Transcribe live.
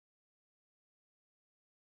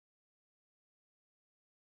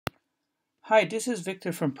Hi, this is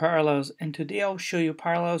Victor from Parallels, and today I'll show you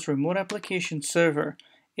Parallels Remote Application Server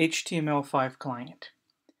HTML5 client.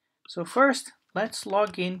 So first, let's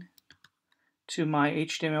log in to my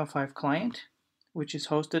HTML5 client, which is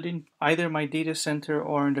hosted in either my data center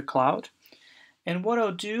or in the cloud. And what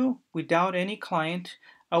I'll do, without any client,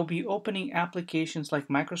 I'll be opening applications like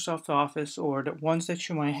Microsoft Office or the ones that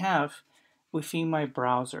you might have within my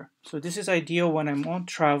browser. So this is ideal when I'm on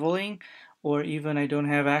traveling or even I don't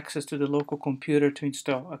have access to the local computer to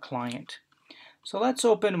install a client. So let's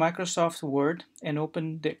open Microsoft Word and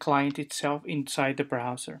open the client itself inside the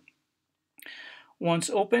browser. Once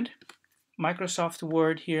opened, Microsoft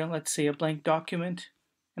Word here, let's say a blank document,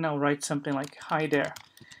 and I'll write something like hi there.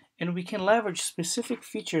 And we can leverage specific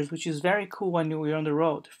features, which is very cool when we're on the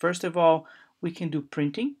road. First of all, we can do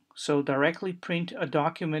printing, so directly print a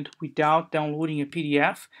document without downloading a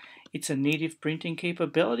PDF. It's a native printing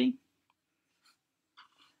capability.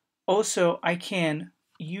 Also, I can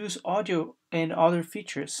use audio and other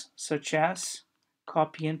features such as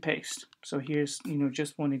copy and paste. So here's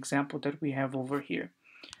just one example that we have over here.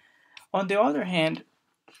 On the other hand,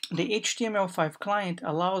 the HTML5 client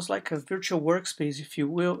allows like a virtual workspace, if you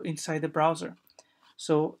will, inside the browser.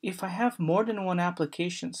 So if I have more than one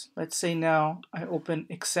applications, let's say now I open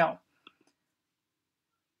Excel,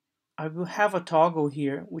 I will have a toggle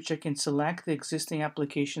here which I can select the existing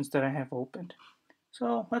applications that I have opened.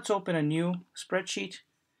 So let's open a new spreadsheet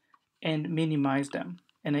and minimize them.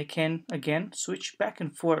 And I can again switch back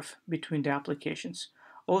and forth between the applications.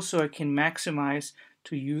 Also, I can maximize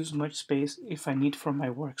to use much space if I need for my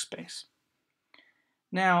workspace.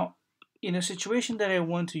 Now, in a situation that I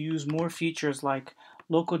want to use more features like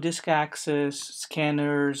local disk access,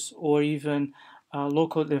 scanners, or even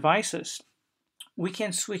local devices, we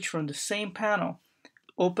can switch from the same panel,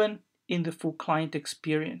 open in the full client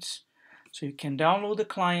experience. So you can download the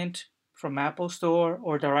client from Apple Store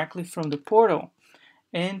or directly from the portal,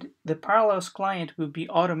 and the Parallels client will be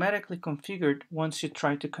automatically configured once you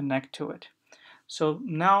try to connect to it. So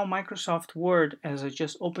now Microsoft Word, as I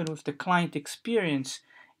just opened with the client experience,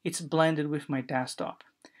 it's blended with my desktop.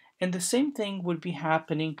 And the same thing would be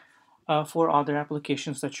happening for other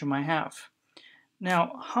applications that you might have.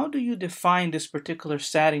 Now, how do you define this particular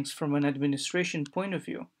settings from an administration point of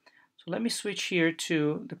view? So let me switch here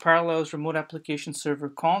to the Parallels Remote Application Server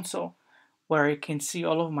console, where I can see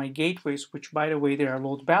all of my gateways, which by the way, they are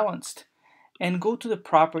load balanced, and go to the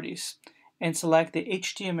properties and select the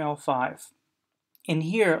HTML5. And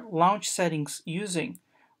here, launch settings using,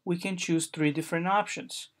 we can choose three different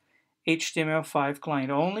options: HTML5 client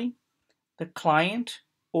only, the client,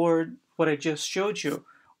 or what I just showed you,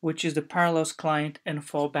 which is the Parallels client, and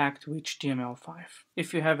fall back to HTML5.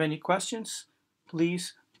 If you have any questions,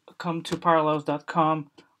 please come to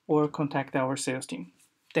parallels.com or contact our sales team.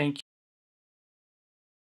 Thank you.